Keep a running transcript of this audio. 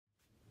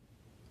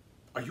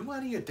Are you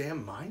out of your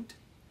damn mind?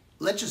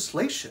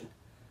 Legislation?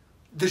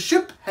 The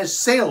ship has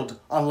sailed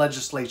on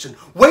legislation.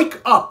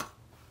 Wake up!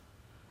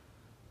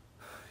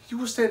 You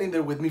were standing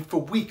there with me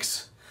for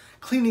weeks,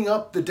 cleaning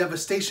up the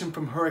devastation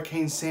from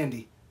Hurricane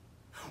Sandy.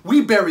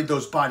 We buried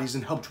those bodies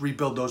and helped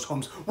rebuild those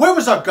homes. Where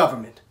was our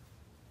government?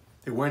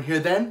 They weren't here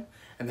then,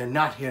 and they're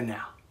not here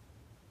now.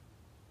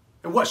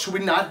 And what, should we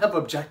not have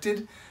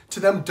objected to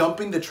them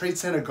dumping the Trade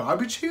Center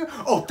garbage here?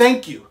 Oh,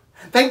 thank you.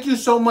 Thank you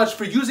so much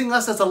for using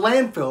us as a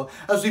landfill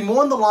as we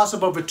mourn the loss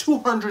of over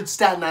 200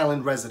 Staten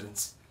Island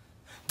residents.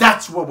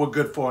 That's what we're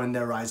good for in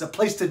their eyes, a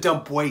place to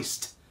dump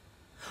waste.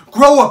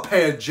 Grow a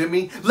pair,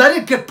 Jimmy. Let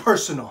it get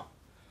personal.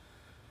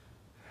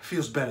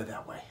 Feels better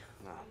that way.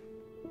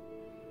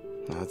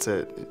 No, that's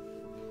it.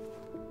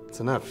 It's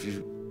enough.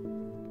 You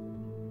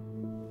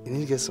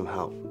need to get some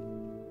help.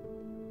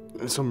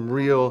 Some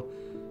real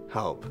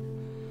help.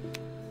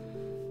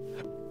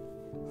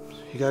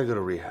 You gotta go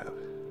to rehab.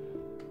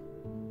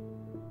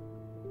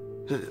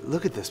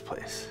 Look at this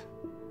place.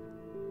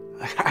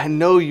 I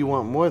know you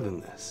want more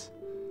than this.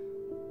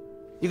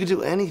 You could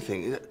do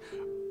anything.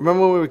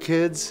 Remember when we were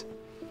kids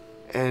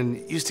and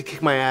you used to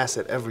kick my ass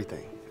at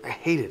everything? I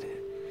hated it.